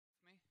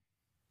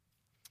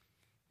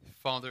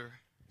Father,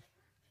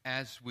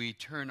 as we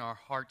turn our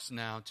hearts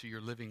now to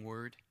your living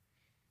word,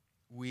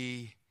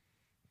 we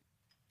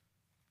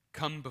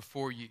come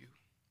before you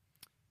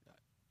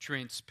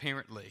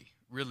transparently,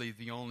 really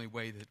the only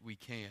way that we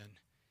can,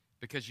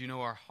 because you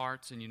know our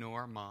hearts and you know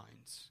our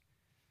minds.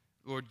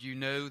 Lord, you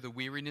know the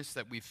weariness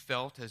that we've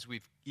felt as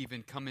we've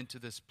even come into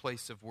this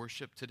place of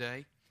worship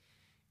today,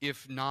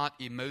 if not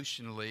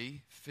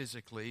emotionally,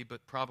 physically,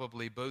 but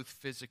probably both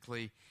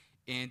physically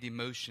and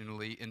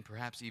emotionally and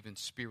perhaps even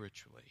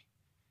spiritually.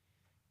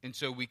 And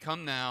so we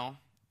come now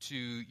to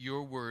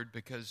your word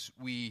because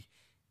we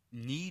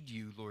need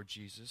you, Lord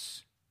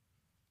Jesus.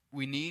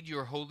 We need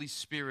your Holy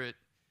Spirit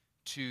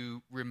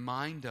to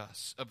remind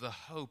us of the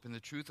hope and the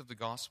truth of the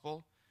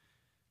gospel.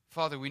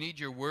 Father, we need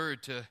your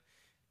word to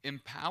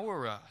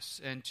empower us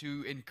and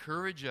to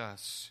encourage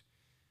us,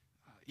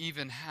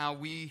 even how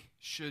we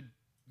should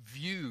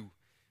view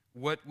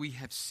what we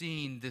have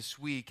seen this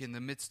week in the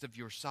midst of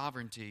your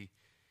sovereignty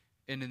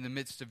and in the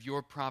midst of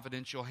your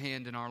providential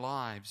hand in our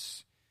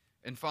lives.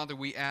 And Father,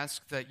 we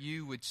ask that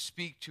you would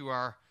speak to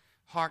our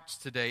hearts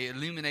today,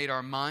 illuminate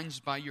our minds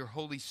by your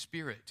Holy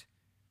Spirit,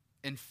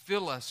 and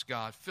fill us,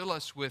 God, fill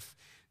us with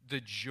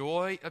the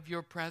joy of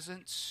your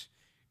presence.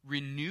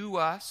 Renew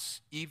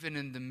us even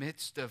in the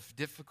midst of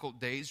difficult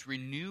days.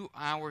 Renew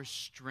our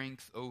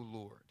strength, O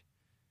Lord.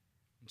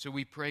 And so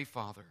we pray,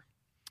 Father,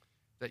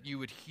 that you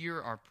would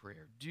hear our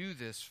prayer. Do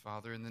this,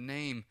 Father, in the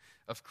name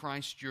of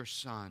Christ your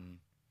Son.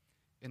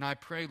 And I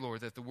pray,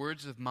 Lord, that the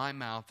words of my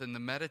mouth and the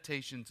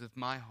meditations of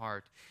my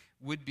heart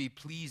would be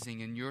pleasing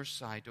in your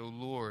sight, O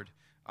Lord,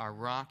 our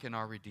rock and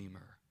our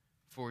Redeemer.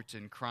 For it's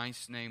in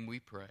Christ's name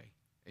we pray.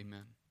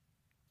 Amen.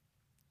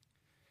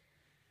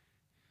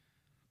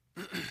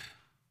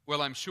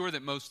 Well, I'm sure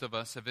that most of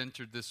us have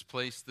entered this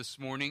place this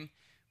morning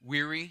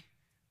weary.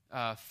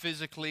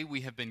 Physically, we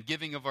have been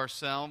giving of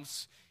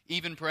ourselves.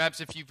 Even perhaps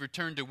if you've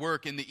returned to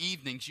work in the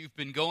evenings, you've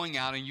been going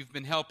out and you've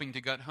been helping to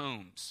gut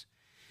homes.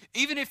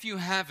 Even if you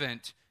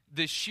haven't,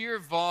 the sheer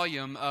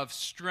volume of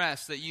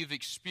stress that you've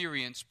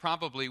experienced,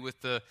 probably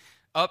with the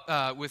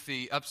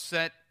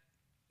upset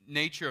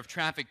nature of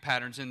traffic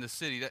patterns in the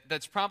city,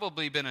 that's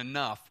probably been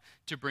enough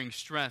to bring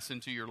stress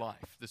into your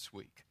life this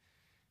week.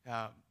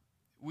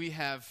 We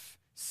have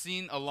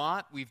seen a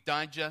lot. We've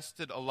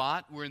digested a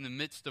lot. We're in the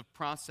midst of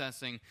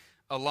processing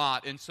a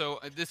lot. And so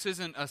this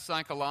isn't a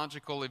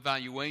psychological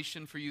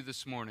evaluation for you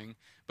this morning,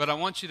 but I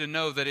want you to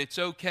know that it's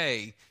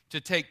okay to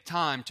take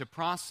time to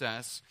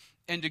process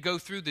and to go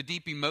through the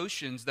deep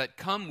emotions that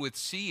come with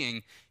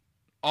seeing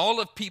all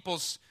of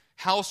people's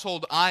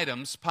household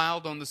items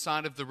piled on the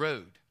side of the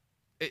road.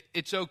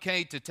 It's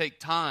okay to take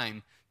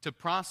time to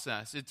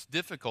process. It's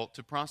difficult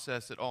to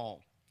process it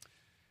all.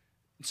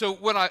 So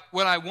what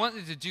I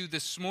wanted to do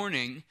this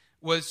morning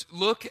was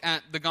look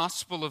at the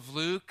Gospel of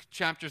Luke,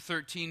 chapter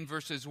 13,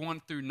 verses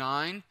 1 through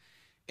 9,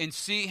 and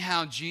see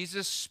how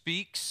Jesus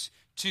speaks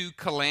to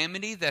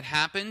calamity that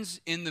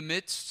happens in the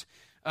midst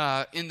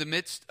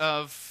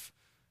of.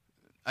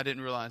 I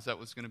didn't realize that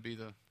was going to be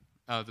the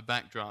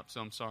backdrop,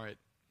 so I'm sorry. It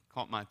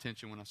caught my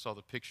attention when I saw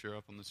the picture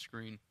up on the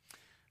screen.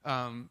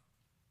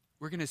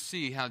 We're going to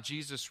see how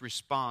Jesus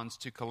responds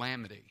to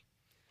calamity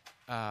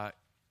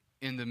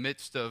in the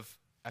midst of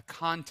a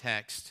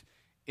context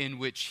in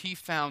which he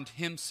found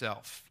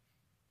himself.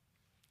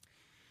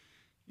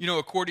 You know,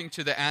 according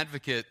to the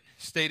Advocate,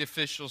 state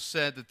officials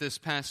said that this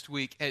past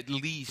week at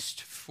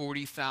least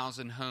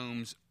 40,000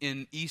 homes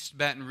in East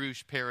Baton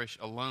Rouge Parish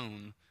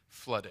alone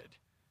flooded.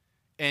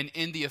 And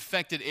in the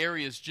affected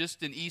areas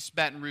just in East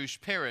Baton Rouge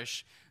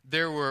Parish,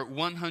 there were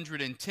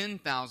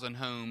 110,000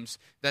 homes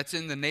that's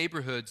in the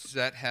neighborhoods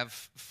that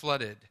have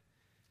flooded.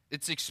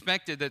 It's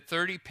expected that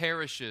 30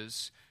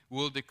 parishes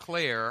will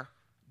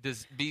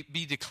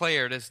be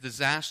declared as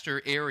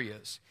disaster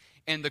areas.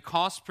 And the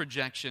cost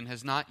projection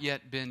has not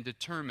yet been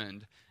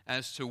determined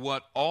as to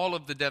what all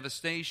of the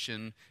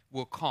devastation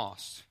will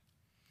cost.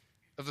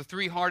 Of the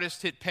three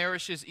hardest hit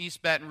parishes,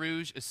 East Baton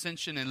Rouge,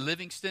 Ascension, and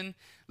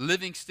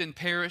Livingston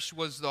Parish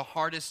was the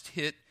hardest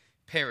hit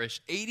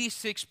parish.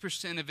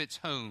 86% of its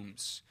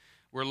homes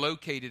were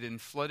located in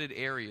flooded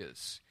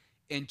areas,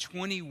 and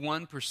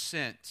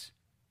 21%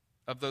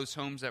 of those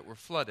homes that were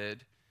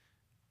flooded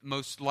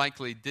most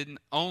likely didn't,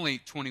 only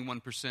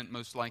 21%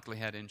 most likely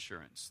had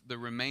insurance. The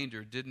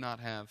remainder did not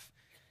have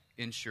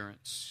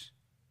insurance.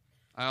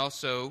 I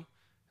also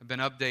have been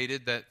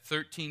updated that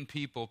 13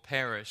 people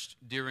perished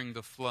during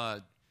the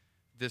flood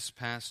this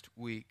past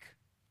week.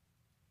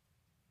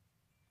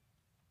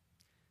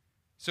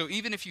 So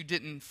even if you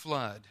didn't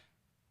flood,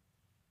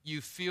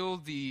 you feel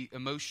the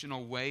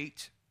emotional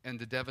weight and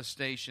the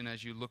devastation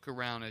as you look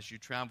around, as you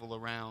travel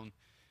around,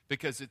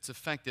 because it's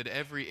affected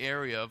every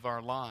area of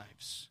our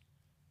lives.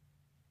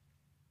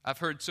 I've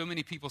heard so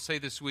many people say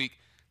this week,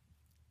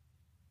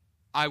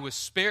 I was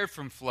spared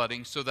from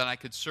flooding so that I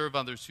could serve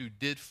others who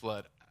did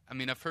flood. I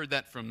mean, I've heard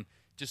that from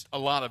just a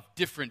lot of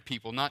different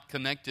people, not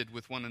connected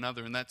with one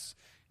another, and that's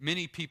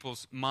many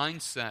people's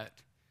mindset.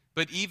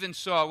 But even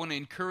so, I want to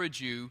encourage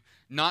you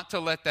not to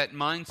let that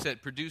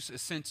mindset produce a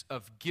sense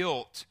of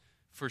guilt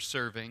for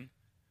serving,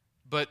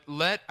 but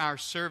let our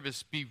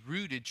service be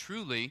rooted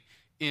truly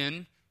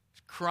in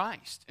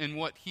Christ and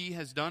what he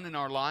has done in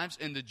our lives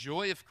and the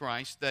joy of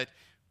Christ that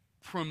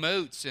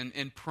promotes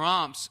and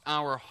prompts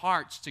our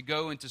hearts to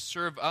go and to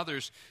serve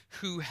others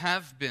who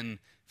have been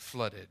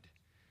flooded.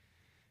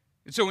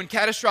 And so when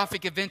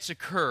catastrophic events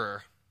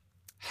occur,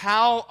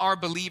 how are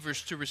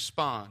believers to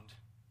respond?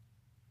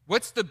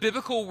 What's the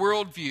biblical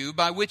worldview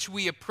by which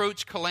we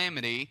approach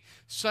calamity,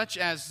 such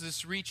as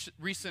this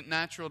recent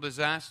natural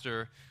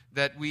disaster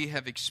that we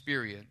have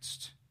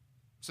experienced?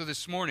 So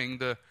this morning,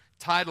 the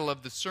title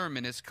of the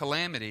sermon is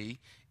Calamity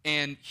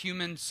and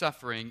Human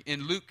Suffering.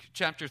 In Luke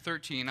chapter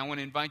 13, I want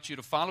to invite you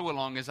to follow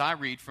along as I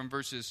read from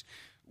verses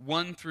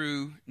 1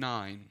 through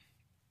 9.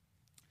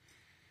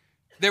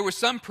 There were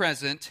some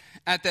present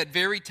at that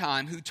very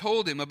time who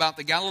told him about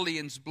the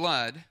Galileans'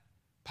 blood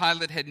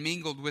Pilate had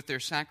mingled with their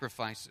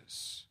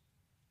sacrifices.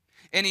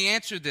 And he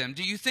answered them,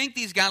 "Do you think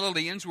these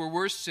Galileans were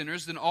worse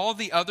sinners than all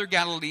the other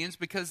Galileans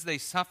because they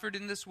suffered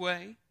in this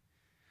way?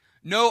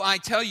 No, I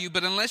tell you,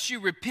 but unless you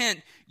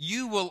repent,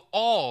 you will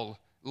all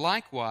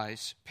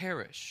likewise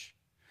perish.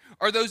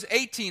 Are those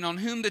 18 on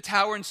whom the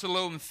tower in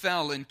Siloam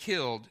fell and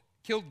killed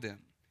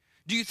them?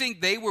 Do you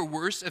think they were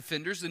worse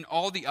offenders than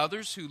all the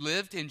others who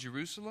lived in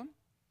Jerusalem?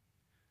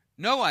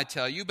 No, I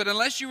tell you, but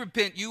unless you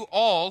repent, you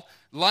all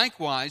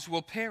likewise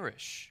will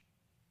perish."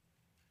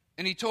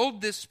 And he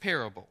told this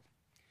parable.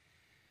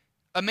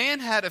 A man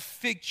had a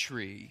fig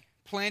tree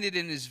planted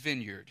in his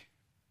vineyard,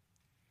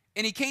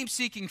 and he came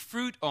seeking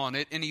fruit on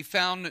it, and he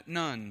found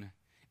none.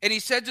 And he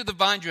said to the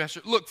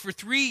vinedresser, "Look, for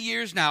 3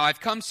 years now I've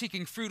come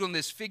seeking fruit on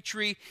this fig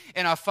tree,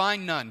 and I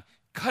find none.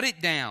 Cut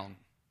it down.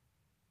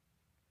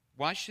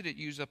 Why should it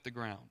use up the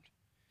ground?"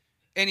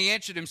 And he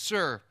answered him,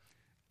 "Sir,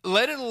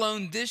 let it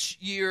alone this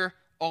year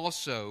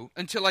also,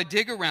 until I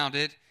dig around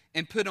it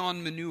and put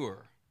on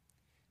manure.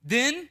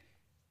 Then,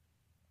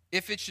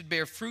 if it should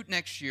bear fruit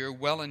next year,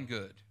 well and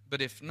good.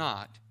 But if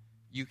not,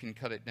 you can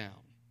cut it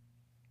down."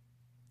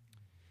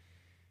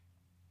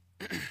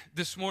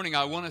 This morning,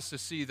 I want us to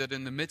see that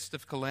in the midst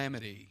of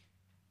calamity,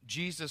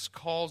 Jesus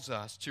calls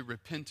us to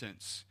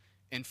repentance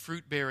and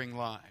fruit-bearing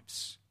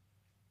lives.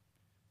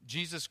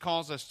 Jesus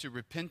calls us to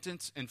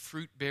repentance and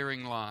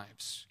fruit-bearing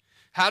lives.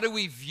 How do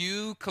we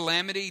view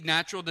calamity,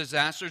 natural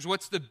disasters?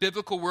 What's the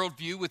biblical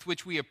worldview with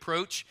which we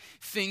approach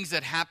things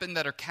that happen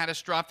that are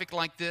catastrophic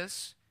like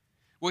this?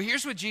 Well,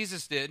 here's what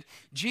Jesus did.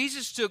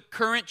 Jesus took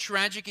current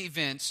tragic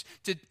events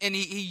and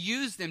he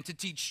used them to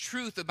teach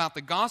truth about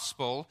the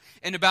gospel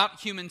and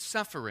about human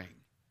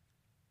suffering.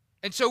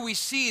 And so we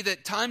see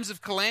that times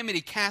of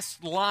calamity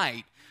cast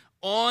light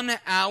on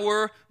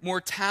our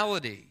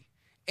mortality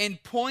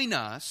and point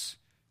us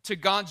to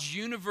God's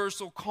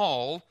universal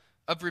call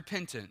of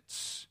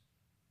repentance.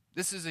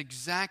 This is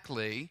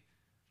exactly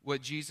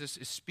what Jesus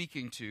is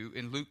speaking to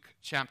in Luke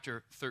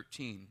chapter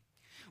 13.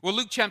 Well,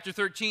 Luke chapter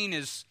 13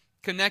 is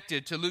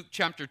connected to Luke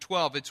chapter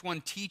 12. It's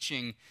one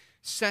teaching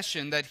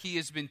session that he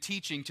has been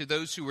teaching to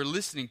those who were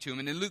listening to him.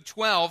 And in Luke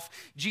 12,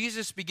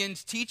 Jesus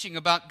begins teaching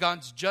about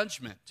God's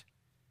judgment.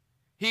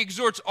 He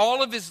exhorts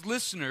all of his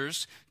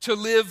listeners to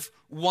live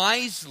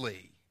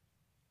wisely.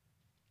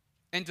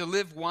 And to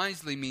live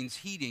wisely means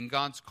heeding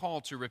God's call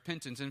to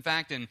repentance. In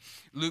fact, in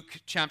Luke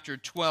chapter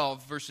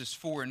 12, verses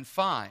 4 and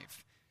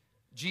 5,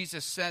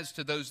 Jesus says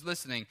to those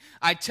listening,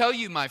 "I tell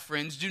you, my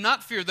friends, do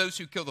not fear those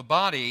who kill the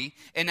body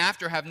and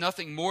after have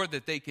nothing more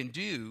that they can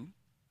do.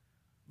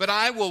 But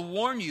I will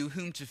warn you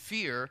whom to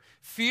fear.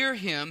 Fear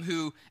him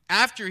who,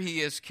 after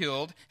he is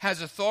killed,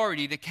 has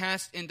authority to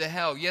cast into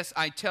hell. Yes,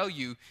 I tell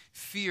you,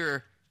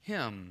 fear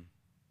him."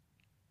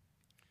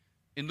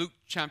 In Luke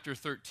chapter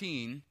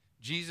 13,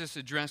 Jesus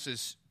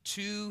addresses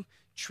two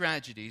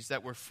tragedies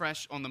that were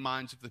fresh on the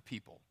minds of the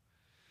people.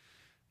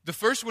 The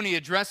first one he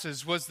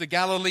addresses was the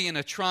Galilean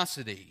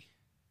atrocity.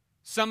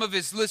 Some of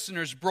his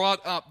listeners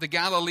brought up the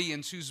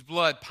Galileans whose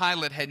blood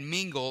Pilate had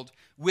mingled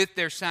with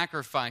their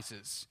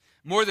sacrifices.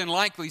 More than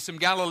likely, some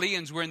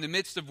Galileans were in the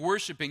midst of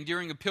worshiping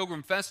during a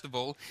pilgrim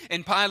festival,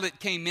 and Pilate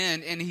came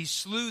in and he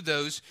slew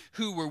those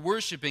who were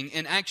worshiping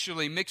and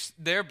actually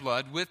mixed their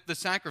blood with the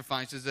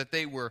sacrifices that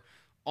they were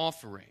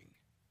offering.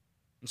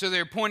 And so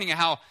they're pointing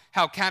at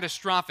how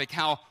catastrophic,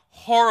 how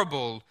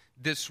horrible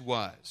this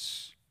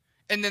was.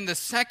 And then the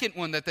second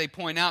one that they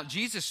point out,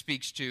 Jesus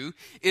speaks to,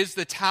 is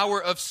the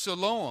Tower of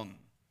Siloam.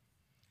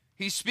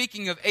 He's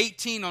speaking of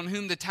 18 on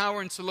whom the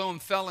tower in Siloam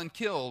fell and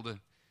killed.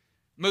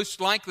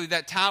 Most likely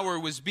that tower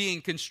was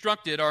being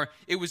constructed, or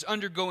it was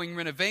undergoing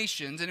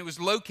renovations, and it was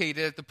located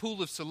at the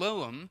pool of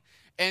Siloam.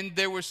 And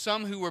there were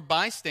some who were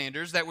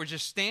bystanders that were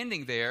just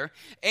standing there.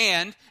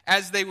 And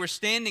as they were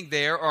standing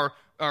there or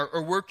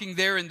working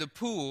there in the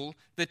pool,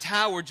 the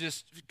tower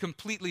just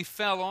completely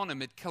fell on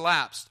them. It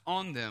collapsed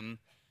on them.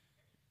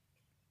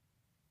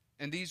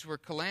 And these were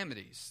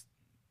calamities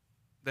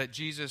that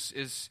Jesus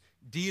is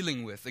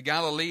dealing with, the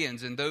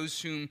Galileans and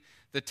those whom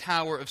the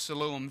Tower of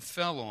Siloam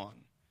fell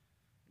on.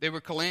 They were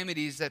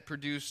calamities that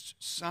produced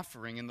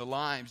suffering in the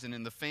lives and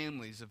in the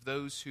families of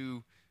those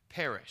who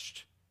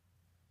perished.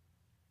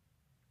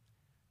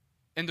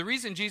 And the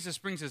reason Jesus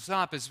brings this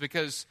up is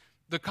because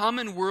The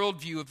common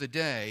worldview of the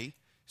day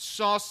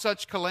saw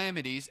such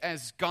calamities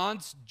as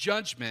God's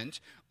judgment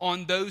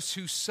on those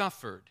who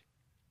suffered.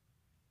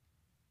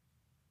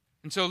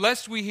 And so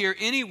lest we hear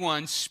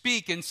anyone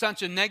speak in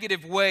such a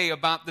negative way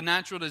about the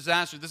natural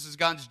disaster, this is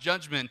God's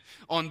judgment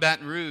on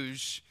Baton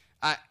Rouge,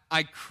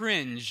 I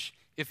cringe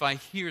if I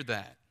hear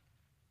that.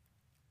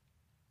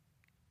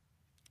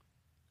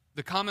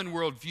 The common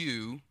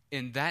worldview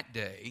in that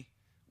day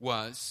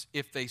was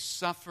if they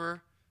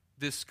suffer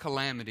this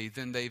calamity,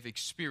 then they've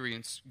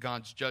experienced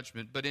God's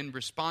judgment. But in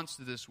response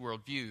to this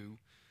worldview,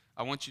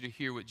 I want you to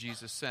hear what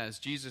Jesus says.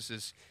 Jesus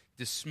is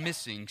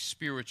dismissing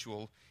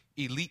spiritual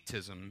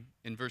elitism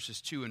in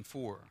verses 2 and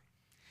 4.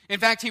 In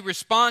fact, he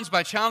responds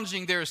by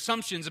challenging their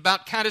assumptions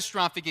about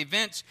catastrophic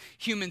events,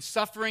 human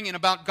suffering, and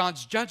about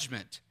God's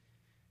judgment.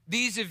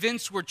 These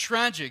events were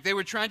tragic. They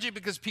were tragic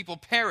because people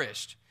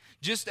perished,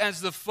 just as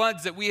the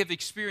floods that we have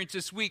experienced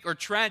this week are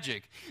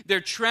tragic.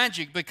 They're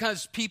tragic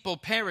because people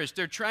perished.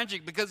 They're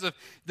tragic because of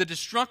the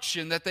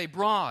destruction that they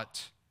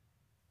brought.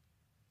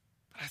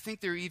 But I think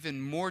they're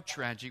even more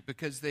tragic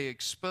because they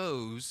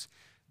expose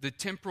the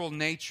temporal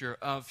nature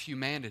of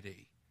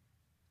humanity.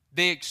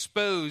 They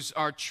expose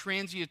our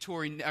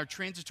transitory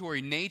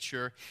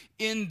nature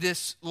in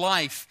this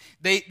life.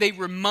 They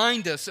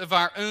remind us of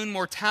our own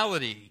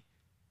mortality.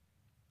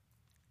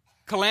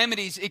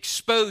 Calamities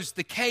expose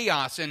the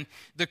chaos and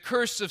the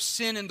curse of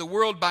sin in the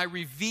world by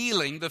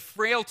revealing the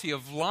frailty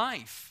of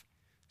life.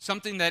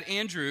 Something that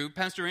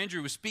Pastor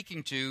Andrew was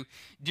speaking to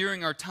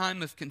during our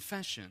time of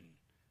confession.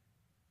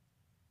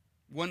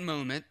 One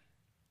moment,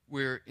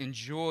 we're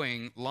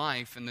enjoying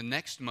life, and the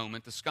next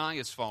moment, the sky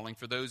is falling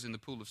for those in the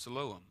pool of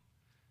Siloam.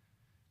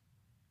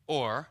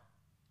 Or,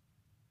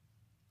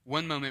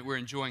 one moment we're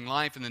enjoying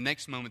life, and the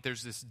next moment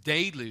there's this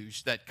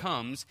deluge that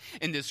comes,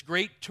 and this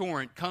great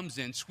torrent comes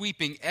in,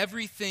 sweeping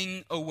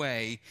everything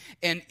away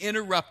and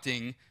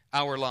interrupting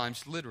our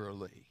lives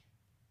literally.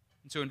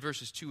 And so in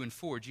verses 2 and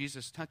 4,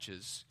 Jesus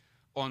touches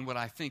on what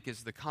I think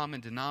is the common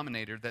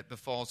denominator that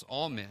befalls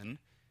all men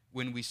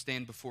when we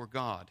stand before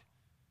God.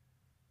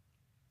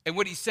 And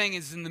what he's saying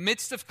is, in the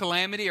midst of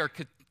calamity or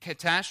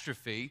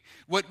catastrophe,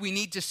 what we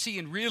need to see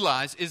and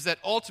realize is that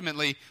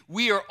ultimately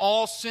we are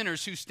all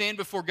sinners who stand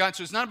before God.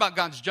 So it's not about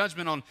God's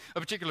judgment on a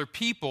particular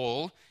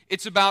people.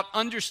 It's about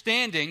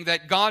understanding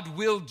that God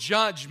will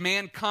judge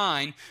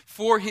mankind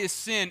for his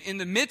sin in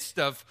the midst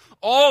of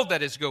all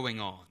that is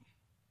going on.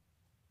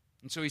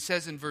 And so he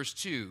says in verse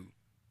 2,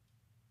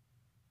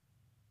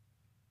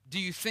 do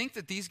you think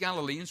that these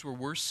Galileans were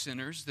worse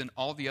sinners than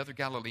all the other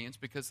Galileans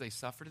because they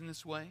suffered in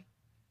this way?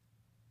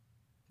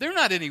 They're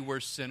not any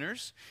worse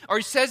sinners. Or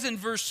he says in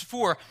verse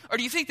 4, or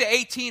do you think the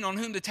 18 on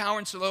whom the tower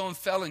in Siloam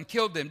fell and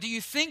killed them, do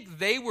you think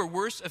they were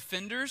worse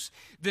offenders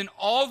than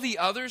all the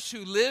others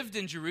who lived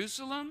in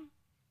Jerusalem?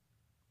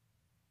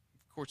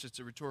 Of course, it's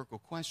a rhetorical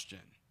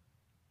question.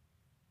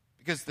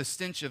 Because the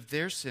stench of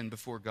their sin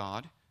before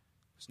God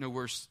was no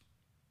worse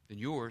than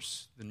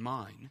yours, than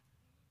mine.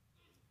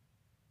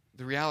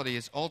 The reality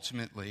is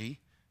ultimately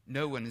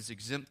no one is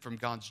exempt from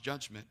God's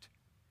judgment.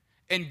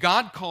 And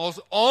God calls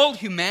all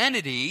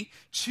humanity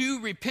to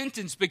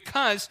repentance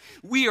because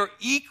we are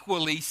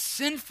equally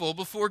sinful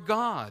before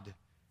God.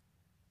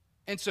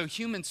 And so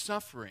human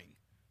suffering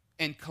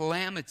and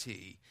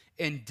calamity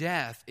and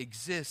death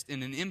exist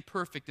in an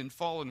imperfect and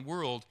fallen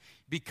world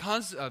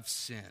because of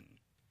sin.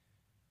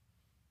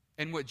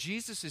 And what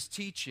Jesus is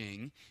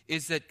teaching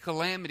is that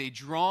calamity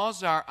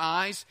draws our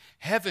eyes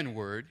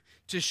heavenward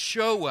to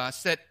show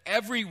us that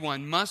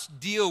everyone must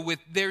deal with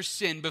their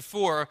sin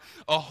before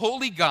a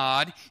holy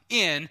God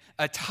in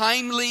a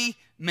timely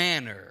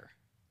manner.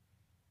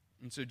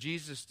 And so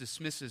Jesus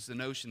dismisses the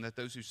notion that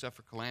those who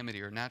suffer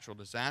calamity or natural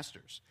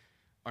disasters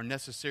are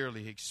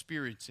necessarily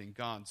experiencing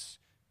God's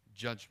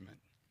judgment.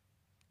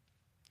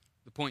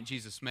 The point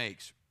Jesus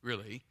makes,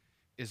 really,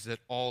 is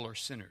that all are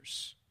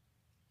sinners.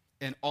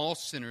 And all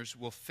sinners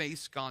will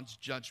face God's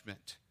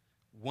judgment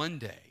one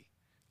day,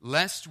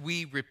 lest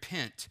we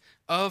repent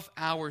of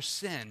our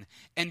sin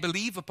and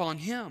believe upon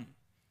him.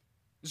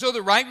 So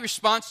the right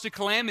response to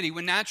calamity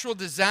when natural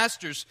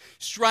disasters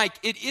strike,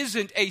 it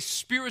isn't a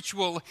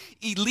spiritual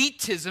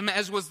elitism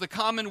as was the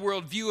common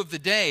worldview of the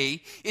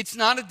day. It's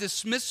not a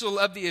dismissal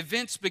of the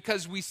events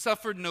because we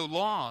suffered no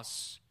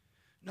loss.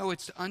 No,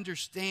 it's to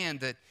understand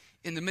that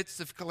in the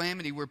midst of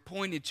calamity we're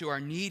pointed to our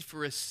need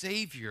for a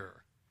Savior.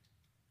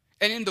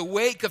 And in the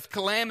wake of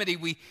calamity,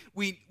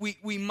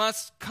 we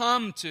must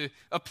come to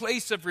a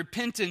place of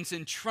repentance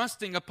and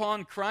trusting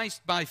upon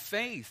Christ by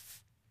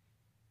faith.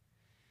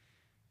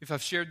 If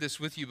I've shared this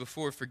with you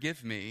before,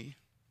 forgive me.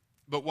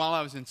 But while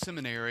I was in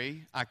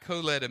seminary, I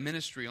co-led a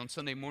ministry on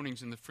Sunday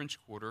mornings in the French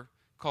Quarter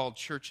called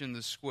Church in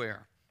the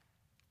Square.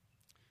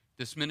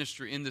 In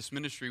this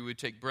ministry, we would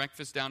take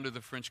breakfast down to the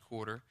French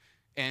Quarter,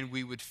 and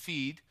we would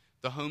feed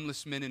the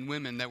homeless men and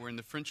women that were in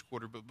the French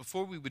Quarter. But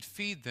before we would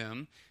feed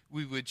them,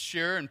 we would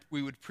share and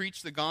we would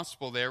preach the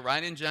gospel there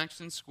right in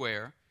Jackson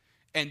Square.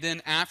 And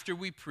then after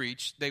we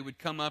preached, they would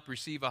come up,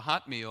 receive a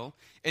hot meal.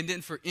 And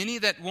then for any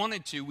that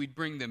wanted to, we'd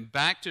bring them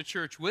back to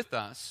church with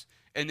us.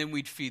 And then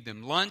we'd feed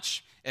them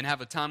lunch and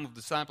have a time of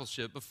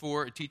discipleship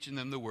before teaching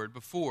them the word,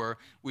 before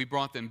we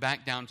brought them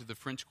back down to the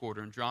French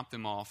Quarter and dropped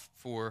them off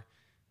for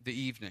the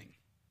evening.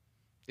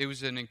 It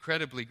was an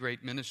incredibly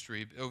great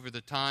ministry. Over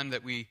the time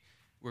that we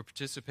were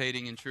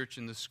participating in Church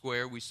in the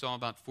Square, we saw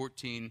about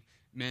 14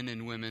 men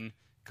and women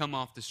come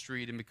off the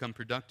street and become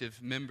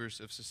productive members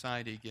of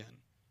society again.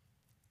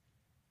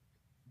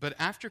 But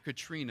after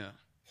Katrina,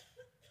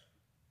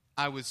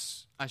 I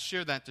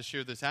share that to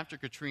share this. After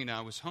Katrina,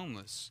 I was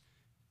homeless.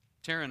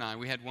 Tara and I,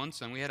 we had one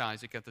son. We had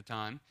Isaac at the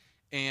time.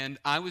 And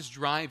I was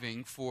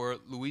driving for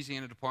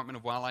Louisiana Department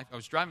of Wildlife. I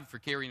was driving for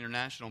Cary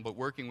International, but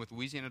working with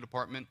Louisiana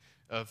Department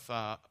of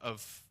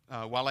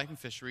Wildlife and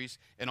Fisheries,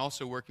 and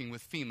also working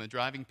with FEMA,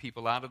 driving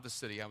people out of the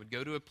city. I would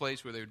go to a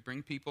place where they would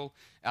bring people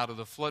out of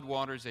the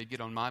floodwaters. They'd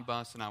get on my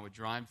bus, and I would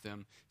drive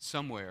them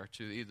somewhere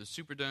to either the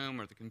Superdome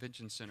or the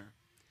Convention Center.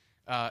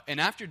 And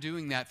after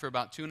doing that for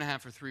about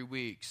 2.5 or 3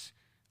 weeks,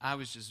 I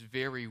was just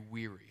very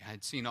weary. I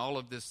had seen all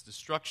of this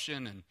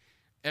destruction and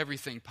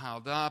everything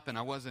piled up, and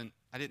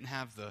I didn't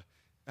have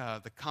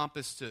the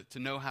compass to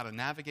know how to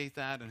navigate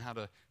that and how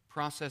to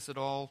process it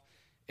all.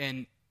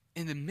 And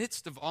in the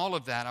midst of all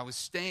of that, I was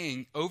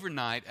staying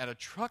overnight at a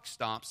truck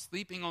stop,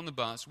 sleeping on the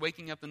bus,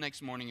 waking up the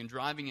next morning and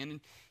driving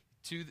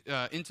into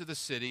the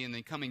city and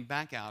then coming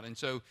back out. And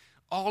so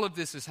all of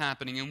this is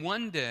happening. And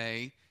one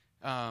day,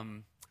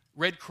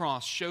 Red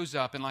Cross shows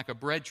up in like a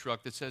bread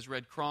truck that says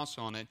Red Cross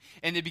on it,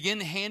 and they begin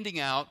handing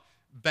out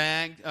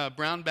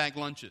brown bag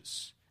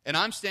lunches. And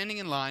I'm standing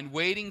in line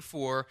waiting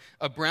for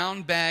a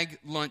brown bag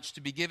lunch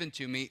to be given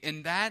to me.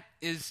 And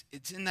it's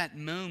in that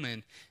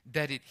moment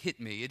that it hit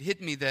me. It hit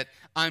me that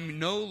I'm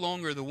no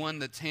longer the one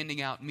that's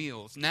handing out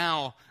meals.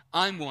 Now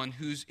I'm one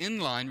who's in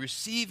line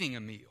receiving a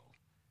meal.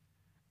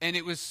 And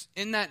it was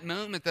in that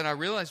moment that I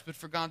realized, but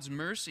for God's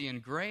mercy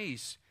and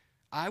grace,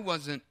 I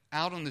wasn't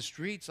out on the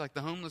streets like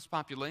the homeless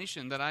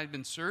population that I had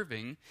been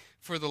serving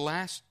for the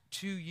last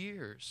 2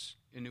 years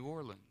in New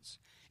Orleans.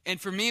 And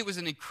for me, it was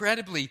an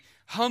incredibly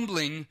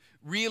humbling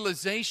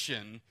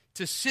realization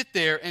to sit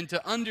there and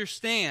to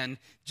understand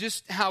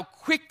just how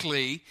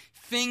quickly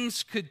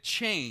things could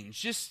change,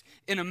 just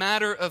in a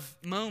matter of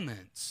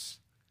moments.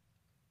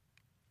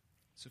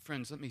 So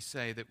friends, let me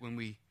say that when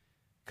we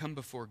come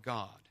before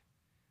God,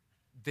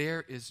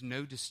 there is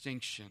no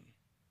distinction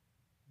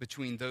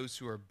between those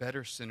who are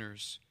better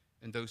sinners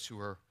and those who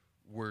are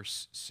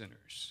worse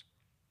sinners.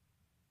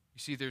 You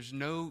see, there's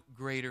no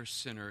greater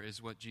sinner,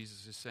 is what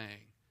Jesus is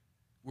saying.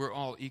 We're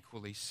all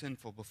equally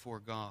sinful before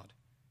God.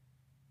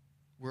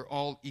 We're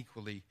all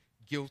equally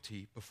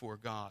guilty before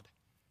God.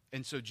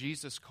 And so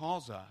Jesus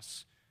calls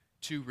us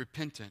to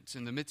repentance.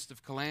 In the midst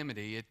of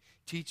calamity, it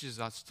teaches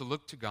us to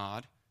look to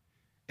God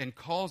and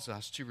calls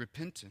us to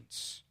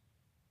repentance.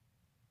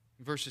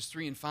 In verses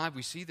 3 and 5,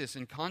 we see this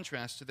in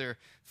contrast to their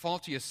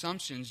faulty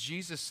assumptions.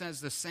 Jesus says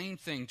the same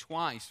thing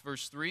twice.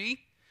 Verse 3,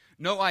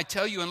 "No, I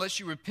tell you, unless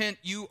you repent,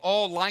 you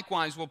all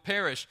likewise will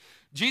perish."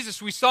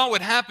 Jesus, we saw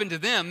what happened to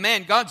them.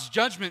 Man, God's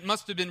judgment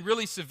must have been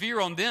really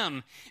severe on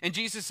them. And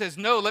Jesus says,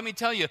 no, let me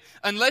tell you,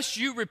 unless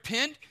you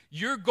repent,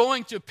 you're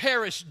going to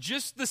perish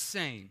just the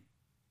same.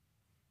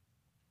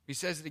 He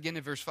says it again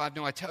in verse 5,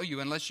 "No, I tell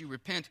you, unless you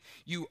repent,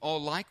 you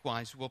all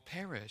likewise will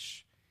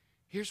perish."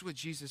 Here's what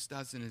Jesus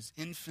does in his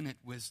infinite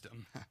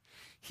wisdom.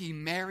 He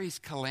marries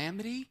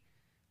calamity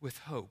with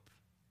hope.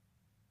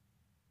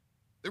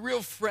 The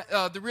real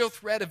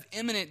threat of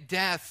imminent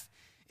death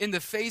in the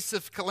face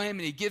of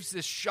calamity gives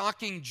this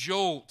shocking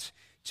jolt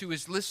to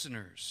his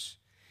listeners.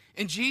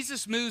 And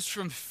Jesus moves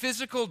from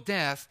physical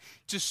death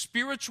to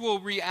spiritual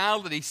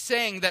reality,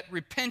 saying that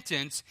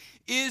repentance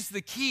is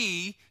the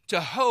key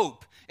to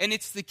hope, and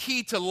it's the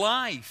key to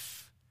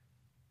life.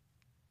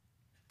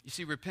 You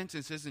see,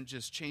 repentance isn't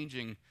just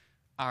changing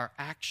our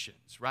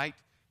actions, right?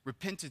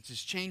 Repentance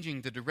is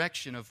changing the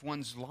direction of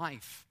one's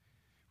life.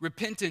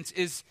 Repentance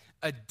is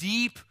a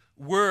deep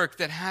work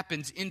that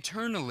happens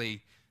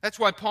internally. That's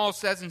why Paul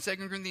says in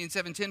 2 Corinthians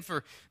 7:10,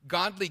 "For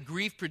godly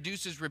grief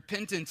produces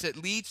repentance that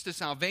leads to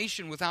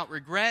salvation without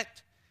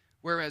regret,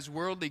 whereas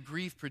worldly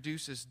grief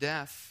produces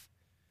death."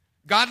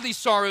 Godly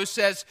sorrow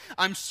says,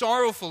 "I'm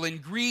sorrowful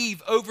and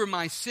grieve over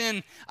my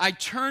sin. I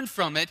turn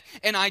from it,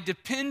 and I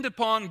depend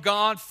upon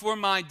God for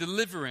my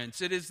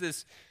deliverance." It is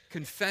this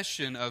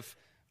confession of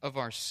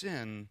our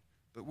sin.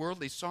 But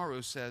worldly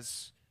sorrow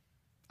says,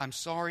 "I'm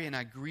sorry and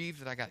I grieve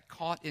that I got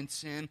caught in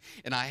sin,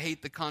 and I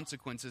hate the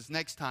consequences.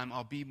 Next time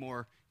I'll be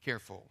more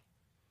careful."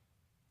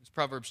 As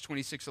Proverbs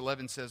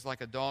 26:11 says,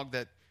 "Like a dog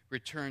that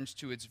returns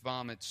to its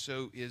vomit,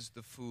 so is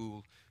the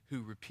fool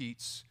who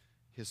repeats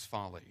his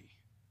folly."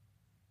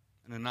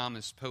 An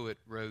anonymous poet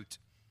wrote,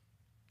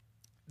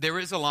 "There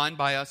is a line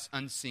by us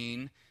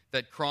unseen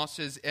that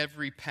crosses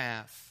every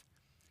path,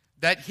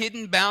 that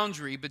hidden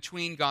boundary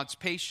between God's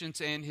patience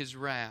and his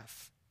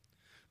wrath.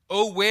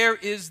 Oh, where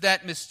is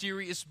that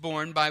mysterious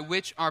bourne by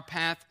which our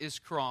path is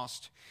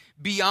crossed,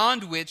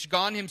 beyond which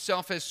God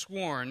himself has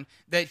sworn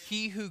that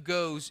he who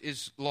goes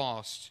is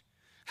lost?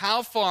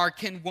 How far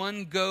can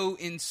one go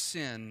in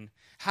sin?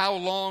 How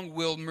long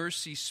will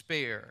mercy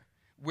spare?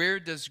 where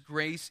does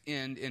grace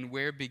end and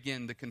where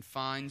begin the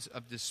confines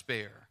of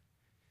despair?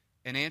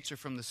 An answer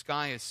from the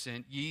sky is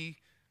sent, ye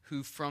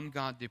who from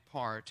God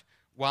depart,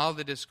 while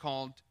it is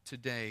called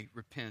today,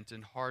 repent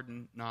and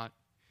harden not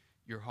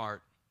your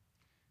heart.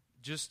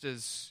 Just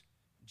as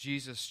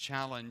Jesus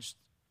challenged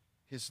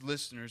his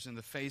listeners in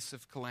the face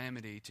of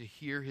calamity to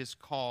hear his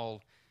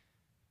call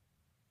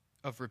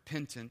of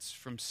repentance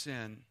from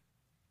sin,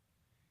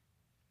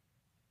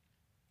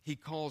 he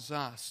calls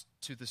us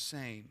to the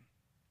same.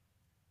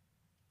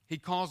 He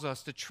calls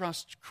us to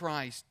trust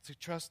Christ, to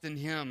trust in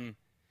him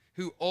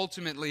who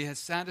ultimately has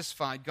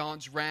satisfied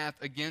God's wrath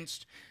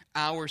against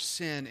our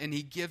sin, and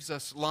he gives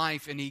us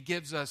life and he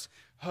gives us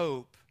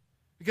hope.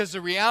 Because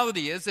the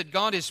reality is that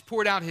God has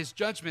poured out his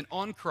judgment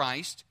on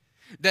Christ,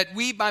 that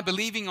we, by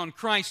believing on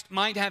Christ,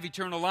 might have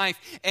eternal life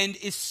and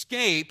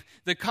escape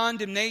the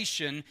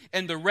condemnation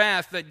and the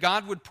wrath that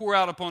God would pour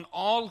out upon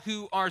all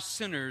who are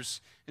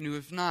sinners and who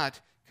have not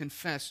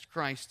confessed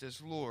Christ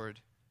as Lord.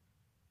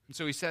 And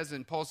so he says,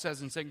 and Paul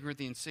says in 2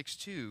 Corinthians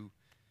 6:2,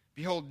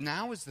 behold,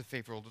 now is the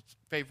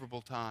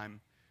favorable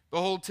time.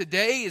 Behold,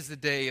 today is the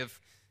day of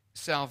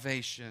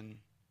salvation.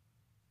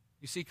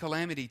 You see,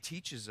 calamity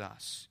teaches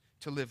us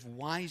to live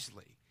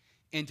wisely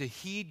and to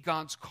heed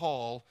God's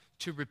call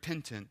to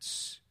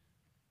repentance.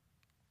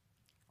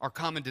 Our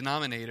common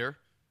denominator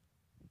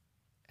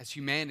as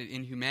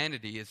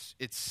humanity is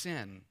it's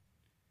sin.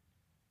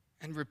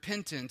 And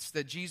repentance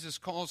that Jesus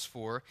calls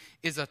for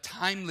is a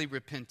timely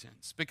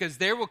repentance, because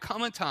there will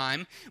come a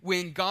time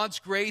when God's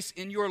grace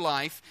in your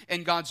life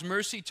and God's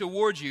mercy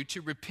towards you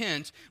to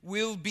repent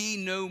will be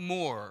no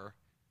more.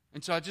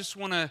 And so I just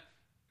want to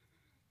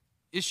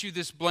issue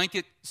this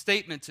blanket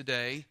statement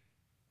today.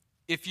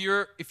 If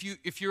you're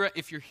here,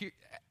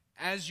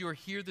 as you're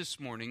here this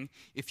morning,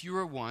 if you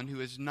are one who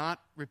has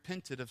not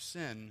repented of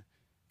sin,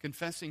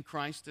 confessing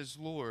Christ as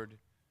Lord,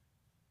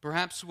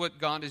 perhaps what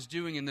God is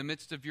doing in the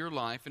midst of your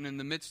life and in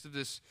the midst of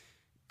this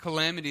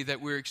calamity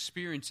that we're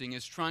experiencing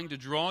is trying to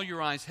draw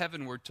your eyes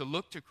heavenward to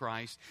look to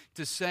Christ,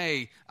 to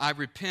say, I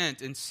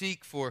repent, and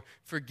seek for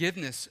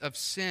forgiveness of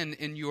sin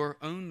in your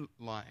own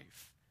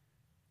life.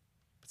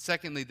 But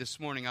secondly, this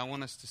morning, I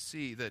want us to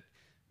see that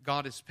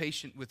God is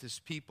patient with his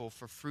people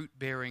for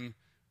fruit-bearing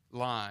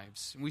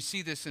lives. And we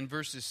see this in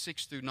verses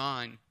 6 through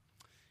 9. In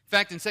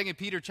fact, in 2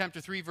 Peter chapter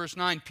 3, verse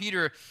 9,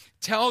 Peter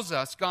tells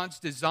us God's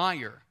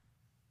desire.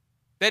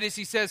 That is,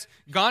 he says,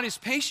 God is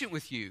patient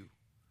with you,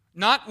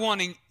 not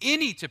wanting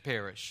any to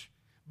perish,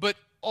 but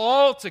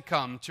all to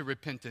come to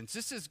repentance.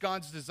 This is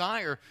God's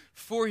desire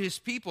for his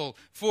people,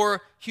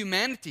 for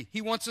humanity. He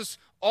wants us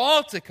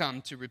all to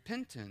come to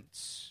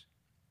repentance.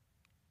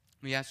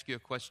 Let me ask you a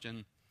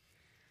question.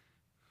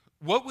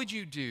 What would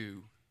you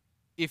do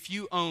if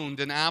you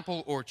owned an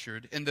apple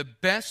orchard and the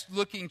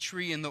best-looking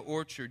tree in the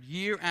orchard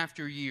year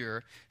after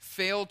year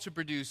failed to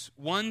produce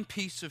one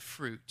piece of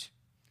fruit?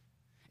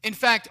 In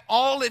fact,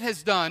 all it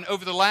has done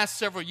over the last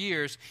several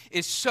years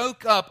is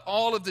soak up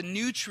all of the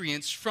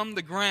nutrients from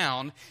the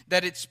ground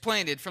that it's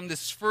planted, from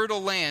this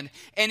fertile land.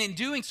 And in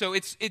doing so,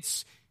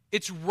 it's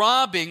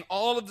robbing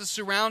all of the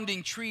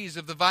surrounding trees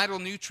of the vital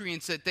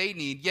nutrients that they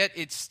need, yet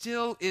it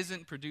still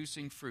isn't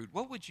producing fruit.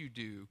 What would you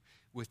do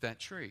with that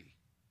tree?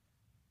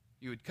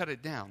 You would cut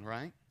it down,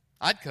 right?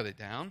 I'd cut it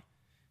down.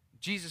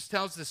 Jesus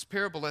tells this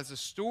parable as a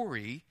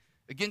story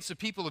against the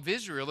people of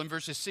Israel in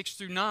verses 6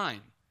 through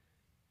 9.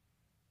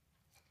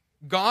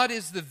 God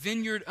is the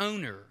vineyard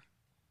owner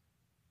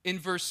in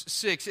verse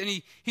 6.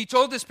 And he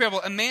told this parable,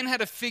 a man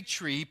had a fig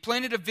tree, he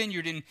planted a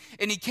vineyard,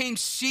 and he came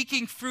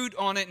seeking fruit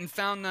on it and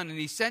found none. And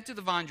he said to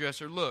the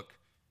vinedresser, look,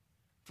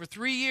 for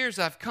 3 years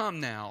I've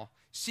come now,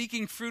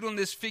 seeking fruit on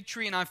this fig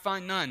tree, and I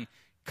find none.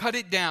 Cut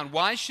it down.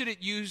 Why should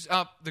it use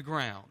up the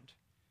ground?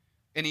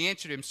 And he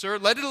answered him, sir,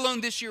 let it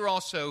alone this year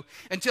also,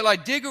 until I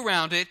dig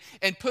around it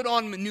and put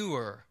on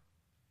manure.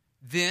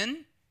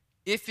 Then,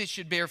 if it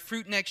should bear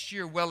fruit next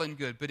year, well and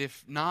good. But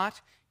if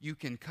not, you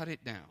can cut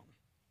it down.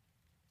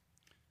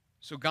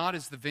 So God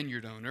is the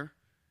vineyard owner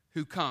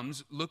who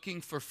comes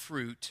looking for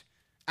fruit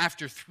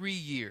after 3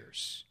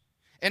 years.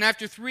 And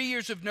after 3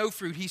 years of no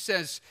fruit, he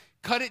says,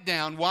 cut it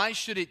down. Why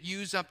should it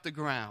use up the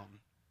ground?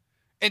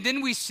 And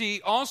then we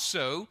see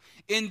also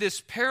in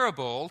this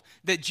parable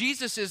that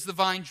Jesus is the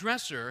vine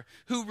dresser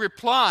who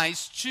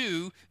replies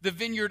to the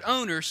vineyard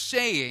owner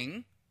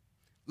saying,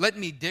 let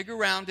me dig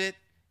around it,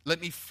 let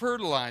me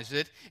fertilize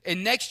it,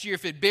 and next year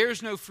if it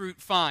bears no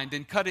fruit, fine,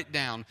 then cut it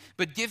down.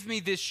 But give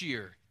me this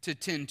year to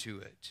tend to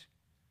it.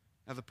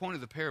 Now the point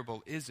of the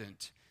parable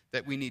isn't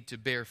that we need to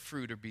bear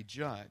fruit or be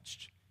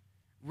judged.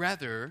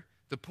 Rather,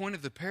 the point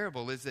of the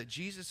parable is that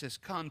Jesus has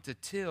come to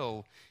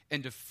till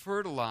and to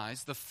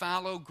fertilize the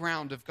fallow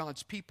ground of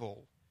God's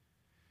people.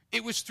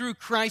 It was through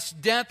Christ's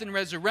death and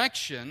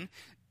resurrection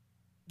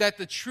that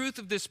the truth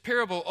of this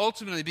parable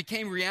ultimately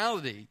became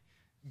reality.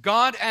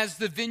 God, as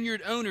the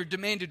vineyard owner,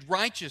 demanded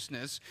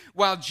righteousness,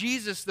 while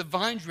Jesus, the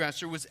vine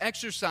dresser, was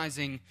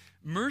exercising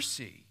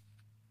mercy.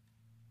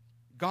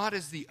 God,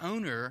 as the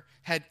owner,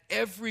 had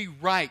every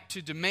right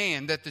to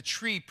demand that the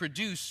tree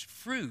produce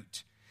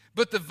fruit.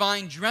 But the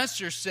vine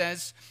dresser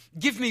says,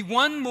 give me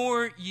one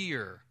more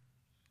year.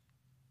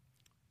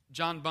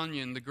 John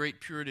Bunyan, the great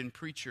Puritan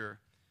preacher,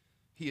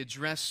 he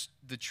addressed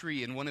the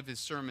tree in one of his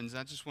sermons.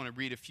 I just want to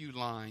read a few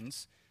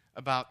lines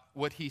about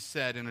what he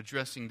said in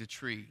addressing the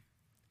tree.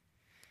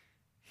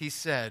 He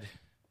said,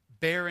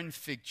 Barren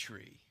fig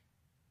tree,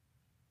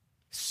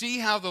 see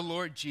how the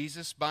Lord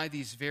Jesus by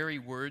these very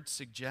words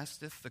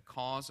suggesteth the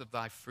cause of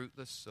thy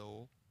fruitless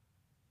soul.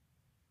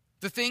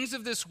 The things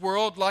of this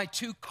world lie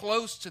too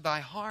close to thy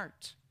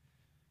heart.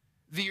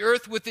 The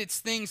earth with its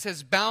things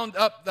has bound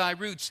up thy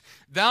roots.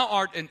 Thou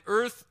art an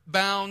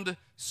earth-bound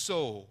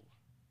soul.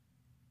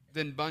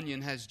 Then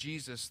Bunyan has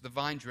Jesus, the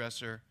vine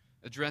dresser,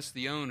 address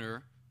the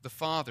owner, the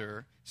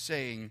Father,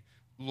 saying,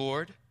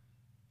 Lord,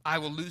 I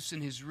will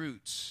loosen his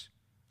roots.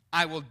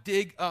 I will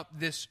dig up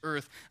this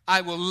earth. I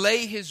will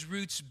lay his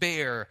roots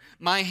bare.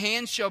 My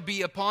hand shall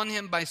be upon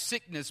him by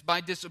sickness, by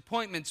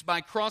disappointments,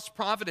 by cross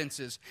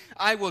providences.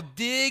 I will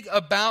dig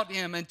about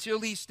him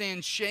until he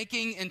stands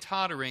shaking and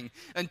tottering,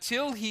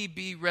 until he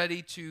be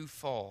ready to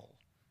fall.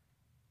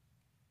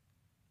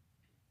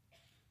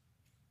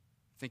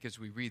 I think as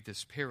we read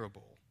this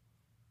parable,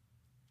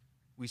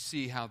 we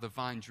see how the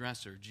vine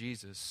dresser,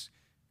 Jesus,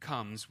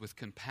 comes with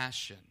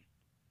compassion,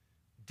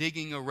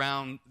 digging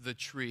around the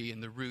tree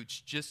and the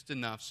roots just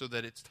enough so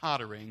that it's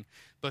tottering,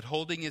 but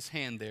holding his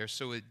hand there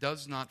so it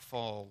does not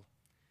fall.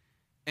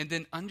 And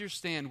then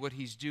understand what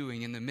he's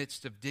doing in the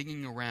midst of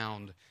digging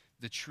around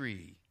the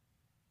tree.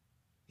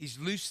 He's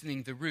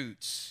loosening the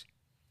roots.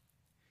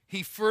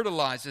 He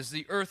fertilizes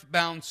the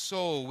earthbound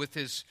soul with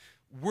his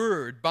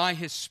word by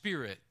his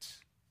Spirit.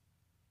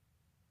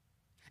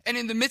 And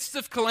in the midst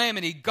of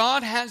calamity,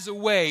 God has a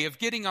way of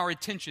getting our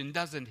attention,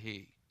 doesn't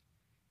he?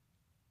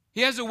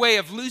 He has a way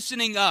of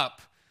loosening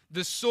up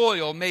the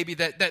soil, maybe,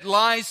 that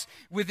lies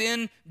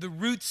within the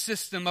root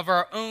system of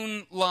our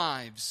own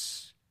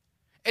lives.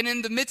 And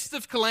in the midst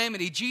of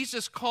calamity,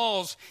 Jesus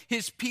calls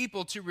his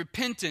people to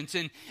repentance,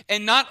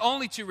 and not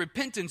only to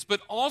repentance,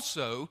 but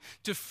also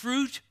to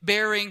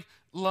fruit-bearing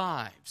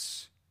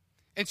lives.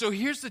 And so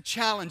here's the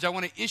challenge I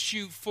want to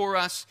issue for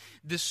us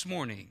this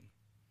morning.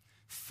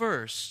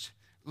 First,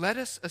 let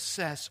us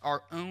assess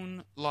our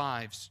own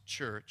lives,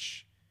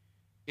 church,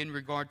 in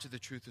regard to the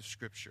truth of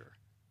Scripture.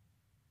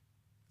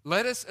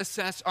 Let us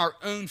assess our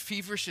own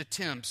feverish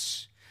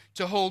attempts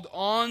to hold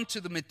on to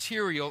the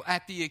material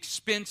at the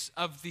expense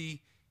of the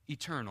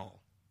eternal.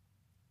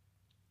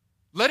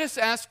 Let us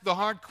ask the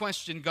hard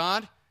question,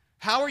 God,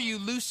 how are you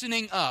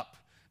loosening up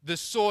the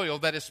soil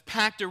that is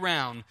packed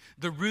around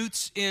the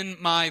roots in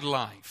my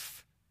life?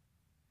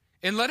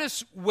 And let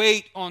us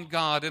wait on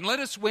God, and let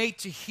us wait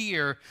to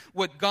hear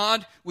what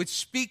God would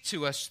speak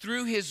to us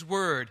through his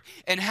word,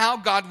 and how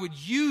God would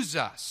use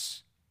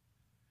us,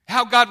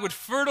 how God would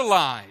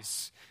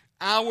fertilize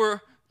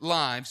our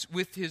lives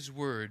with his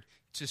word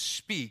to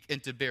speak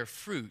and to bear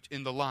fruit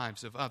in the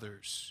lives of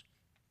others.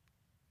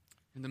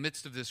 In the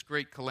midst of this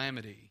great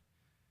calamity,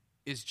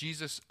 is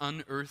Jesus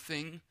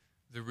unearthing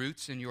the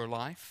roots in your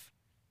life?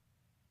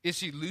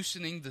 Is he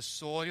loosening the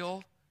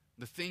soil,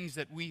 the things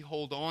that we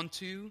hold on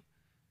to?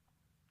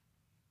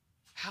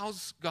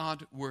 How's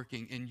God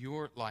working in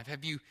your life?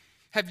 Have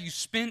you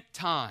spent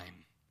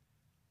time,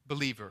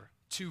 believer,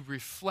 to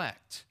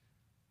reflect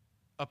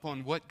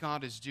upon what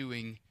God is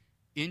doing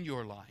in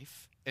your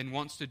life and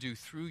wants to do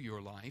through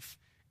your life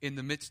in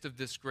the midst of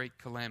this great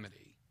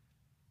calamity?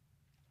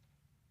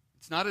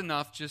 It's not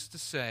enough just to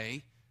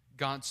say,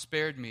 God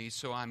spared me,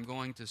 so I'm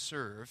going to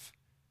serve.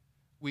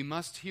 We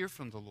must hear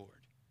from the Lord.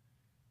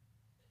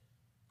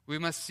 We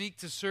must seek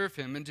to serve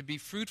him and to be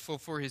fruitful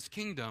for his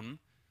kingdom.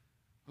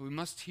 We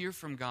must hear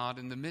from God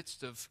in the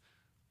midst of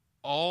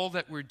all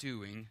that we're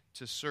doing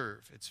to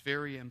serve. It's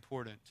very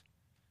important.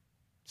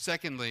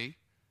 Secondly,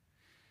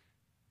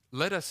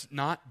 let us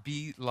not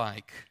be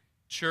like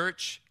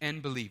church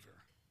and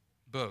believer,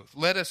 both.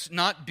 Let us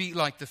not be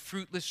like the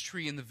fruitless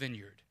tree in the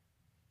vineyard.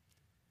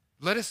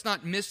 Let us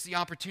not miss the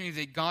opportunity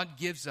that God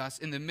gives us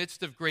in the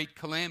midst of great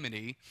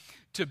calamity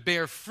to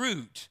bear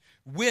fruit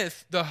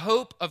with the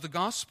hope of the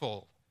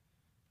gospel.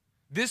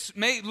 This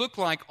may look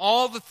like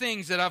all the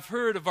things that I've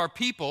heard of our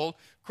people,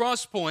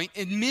 Crosspoint,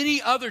 and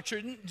many other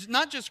churches,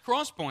 not just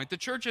Crosspoint, the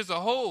church as a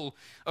whole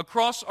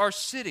across our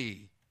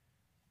city.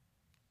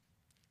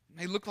 It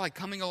may look like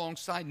coming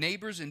alongside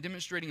neighbors and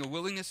demonstrating a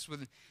willingness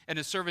and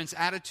a servant's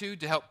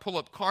attitude to help pull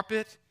up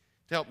carpet,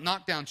 to help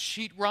knock down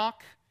sheetrock.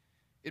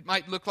 It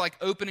might look like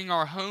opening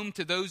our home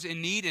to those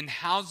in need and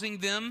housing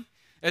them,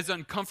 as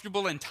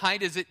uncomfortable and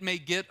tight as it may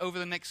get over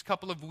the next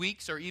couple of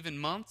weeks or even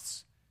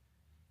months.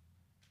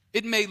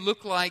 It may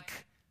look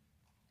like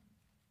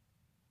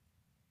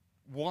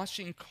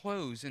washing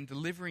clothes and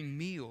delivering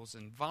meals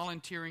and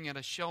volunteering at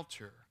a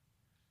shelter.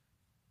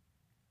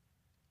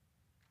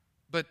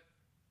 But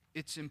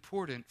it's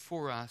important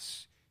for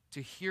us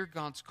to hear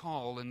God's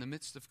call in the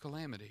midst of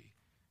calamity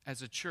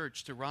as a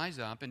church to rise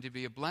up and to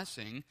be a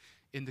blessing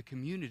in the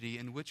community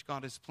in which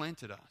God has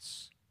planted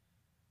us.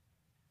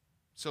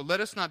 So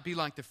let us not be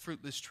like the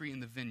fruitless tree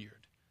in the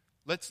vineyard.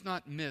 Let's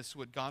not miss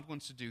what God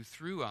wants to do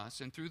through us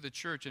and through the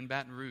church in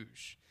Baton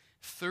Rouge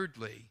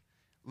Thirdly,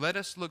 let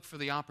us look for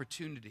the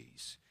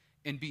opportunities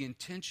and be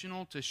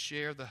intentional to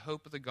share the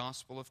hope of the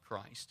gospel of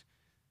Christ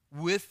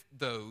with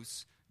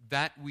those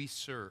that we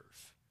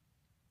serve.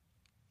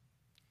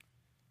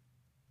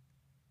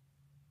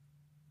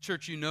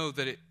 Church, you know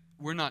that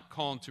we're not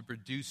called to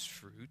produce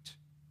fruit.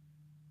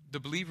 The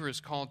believer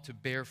is called to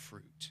bear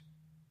fruit.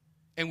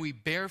 And we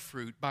bear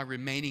fruit by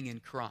remaining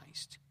in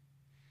Christ.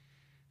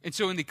 And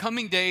so in the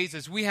coming days,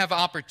 as we have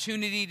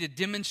opportunity to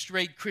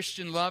demonstrate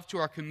Christian love to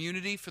our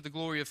community for the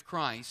glory of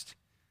Christ,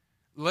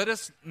 let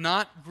us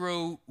not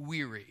grow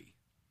weary.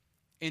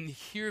 And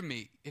hear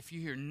me, if you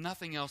hear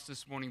nothing else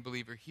this morning,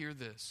 believer, hear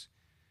this.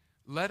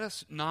 Let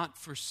us not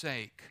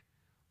forsake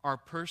our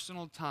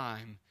personal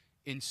time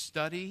in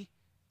study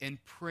and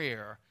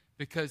prayer,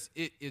 because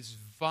it is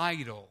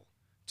vital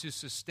to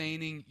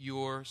sustaining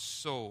your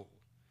soul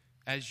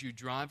as you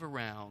drive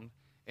around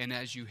and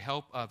as you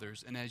help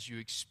others and as you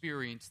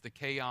experience the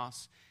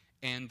chaos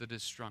and the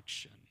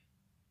destruction.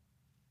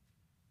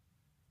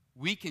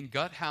 We can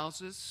gut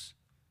houses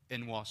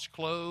and wash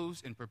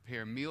clothes and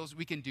prepare meals.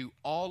 We can do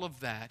all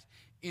of that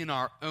in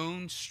our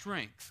own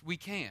strength. We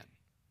can.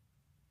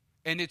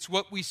 And it's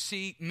what we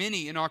see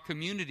many in our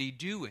community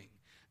doing.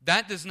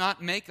 That does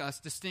not make us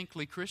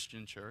distinctly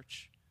Christian,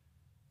 church.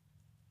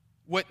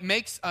 What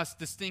makes us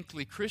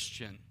distinctly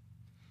Christian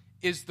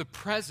is the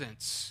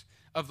presence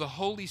of the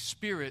Holy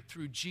Spirit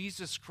through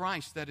Jesus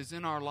Christ that is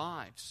in our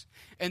lives,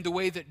 and the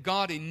way that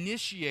God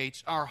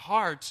initiates our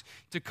hearts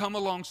to come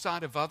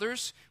alongside of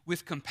others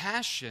with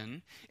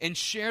compassion and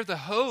share the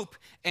hope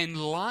and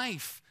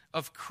life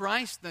of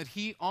Christ that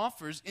He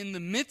offers in the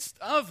midst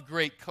of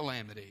great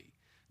calamity.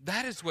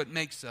 That is what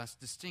makes us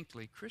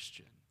distinctly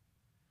Christian.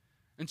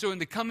 And so in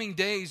the coming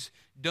days,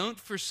 don't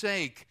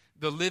forsake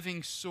the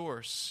living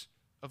source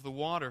of the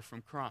water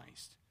from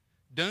Christ.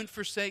 Don't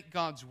forsake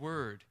God's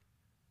Word.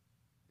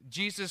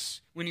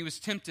 Jesus, when He was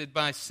tempted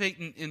by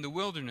Satan in the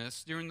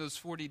wilderness during those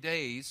 40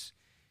 days,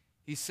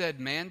 He said,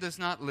 man does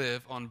not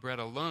live on bread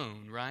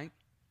alone, right?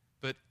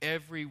 But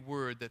every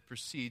word that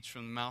proceeds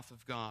from the mouth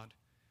of God.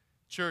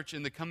 Church,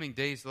 in the coming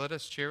days, let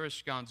us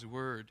cherish God's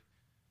Word.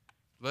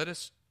 Let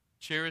us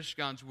cherish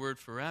God's Word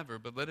forever,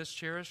 but let us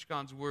cherish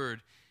God's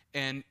Word.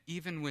 And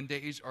even when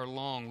days are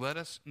long, let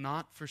us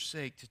not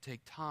forsake to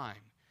take time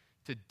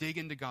to dig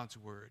into God's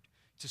Word,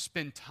 to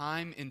spend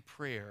time in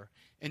prayer,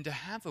 and to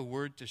have a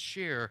word to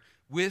share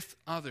with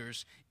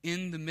others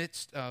in the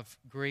midst of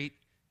great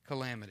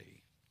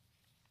calamity.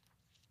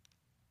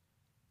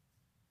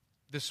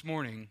 This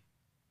morning,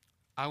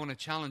 I want to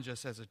challenge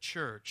us as a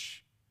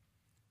church,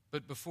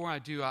 but before I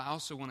do, I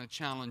also want to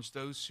challenge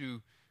those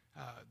who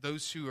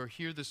are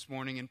here this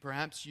morning, and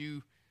perhaps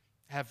you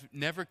have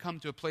never come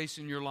to a place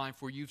in your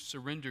life where you've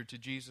surrendered to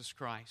Jesus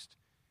Christ.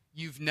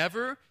 You've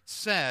never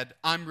said,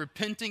 I'm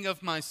repenting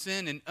of my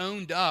sin, and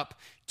owned up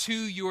to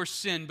your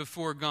sin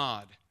before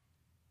God.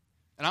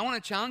 And I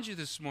want to challenge you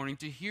this morning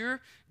to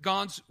hear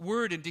God's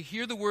Word and to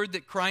hear the word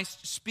that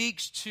Christ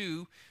speaks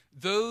to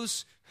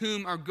those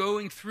whom are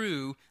going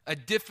through a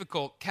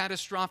difficult,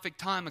 catastrophic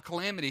time, a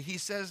calamity. He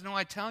says, no,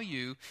 I tell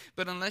you,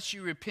 but unless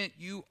you repent,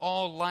 you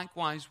all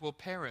likewise will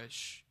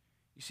perish.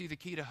 You see, the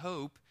key to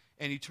hope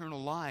and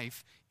eternal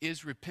life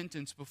is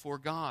repentance before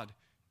God.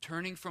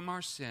 Turning from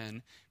our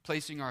sin,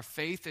 placing our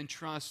faith and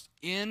trust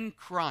in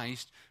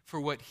Christ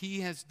for what He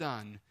has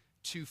done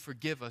to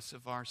forgive us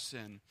of our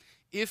sin.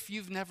 If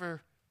you've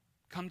never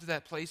come to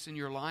that place in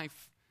your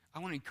life, I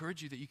want to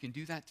encourage you that you can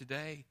do that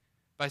today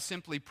by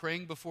simply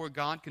praying before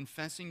God,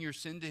 confessing your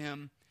sin to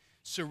Him,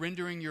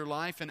 surrendering your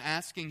life and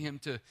asking Him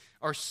to,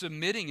 or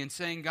submitting and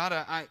saying, God,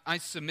 I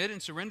submit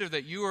and surrender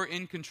that you are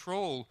in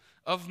control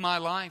of my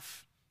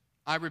life.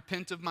 I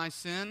repent of my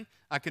sin,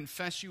 I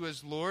confess you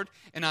as Lord,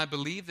 and I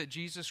believe that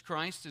Jesus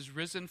Christ is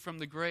risen from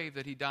the grave,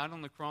 that He died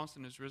on the cross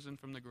and is risen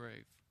from the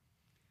grave.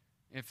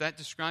 If that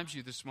describes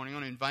you this morning, I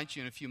want to invite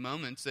you in a few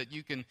moments that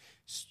you can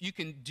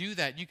do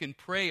that. You can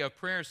pray a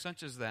prayer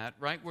such as that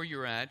right where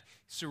you're at,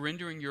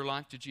 surrendering your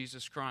life to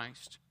Jesus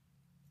Christ.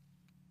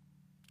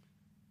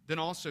 Then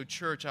also,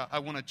 church, I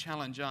want to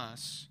challenge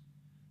us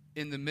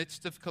in the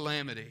midst of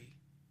calamity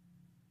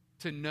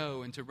to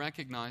know and to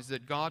recognize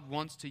that God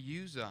wants to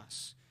use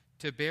us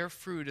to bear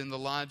fruit in the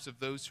lives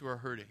of those who are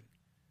hurting.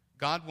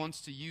 God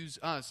wants to use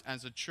us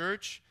as a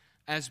church,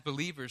 as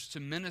believers, to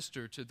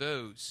minister to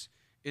those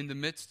in the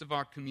midst of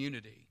our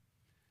community.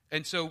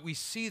 And so we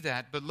see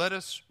that, but let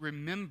us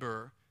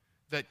remember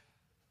that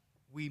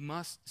we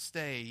must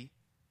stay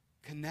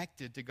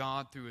connected to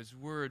God through His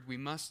Word. We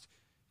must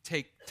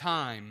take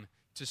time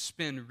to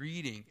spend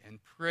reading and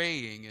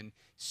praying and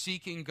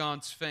seeking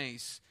God's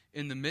face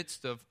in the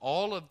midst of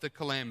all of the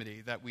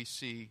calamity that we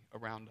see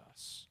around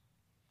us.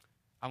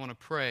 I want to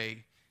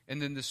pray,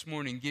 and then this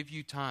morning give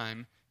you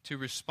time to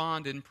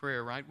respond in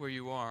prayer right where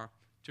you are,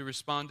 to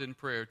respond in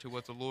prayer to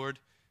what the Lord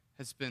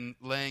has been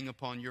laying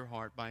upon your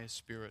heart by His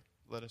Spirit.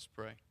 Let us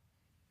pray.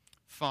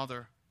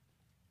 Father,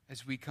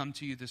 as we come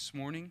to you this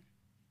morning,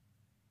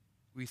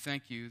 we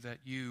thank you that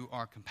you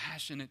are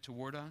compassionate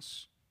toward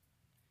us.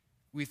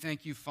 We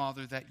thank you,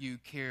 Father, that you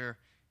care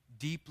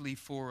deeply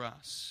for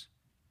us.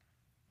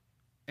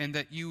 and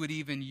that you would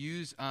even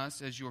use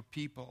us as your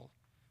people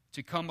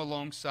to come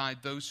alongside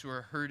those who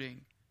are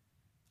hurting,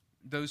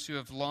 those who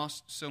have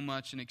lost so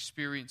much and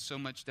experienced so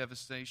much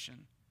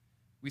devastation.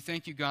 We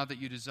thank you, God, that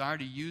you desire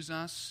to use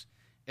us,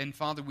 and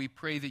Father, we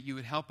pray that you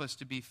would help us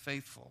to be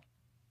faithful.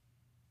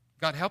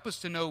 God, help us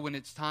to know when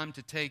it's time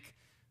to take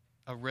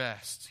a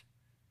rest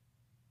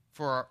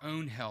for our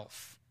own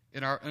health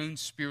and our own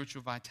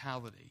spiritual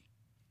vitality.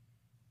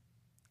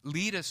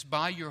 Lead us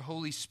by your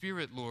Holy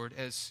Spirit, Lord,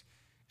 as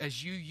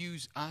you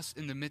use us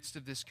in the midst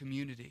of this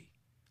community.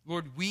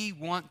 Lord, we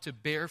want to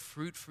bear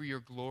fruit for your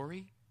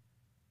glory.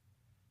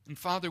 And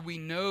Father, we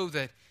know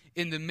that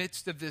in the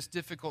midst of this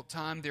difficult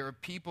time, there are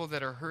people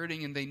that are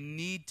hurting and they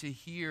need to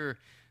hear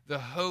the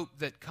hope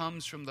that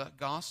comes from the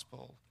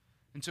gospel.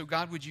 And so,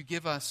 God, would you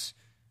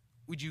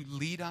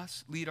lead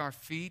us, lead our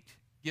feet,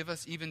 give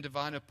us even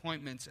divine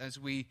appointments as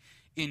we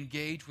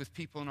engage with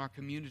people in our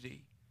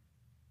community.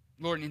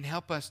 Lord, and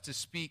help us to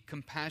speak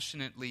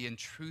compassionately and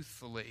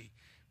truthfully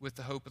with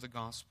the hope of the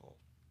gospel.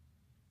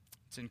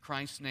 It's in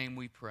Christ's name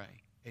we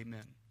pray.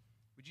 Amen.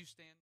 Would you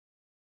stand?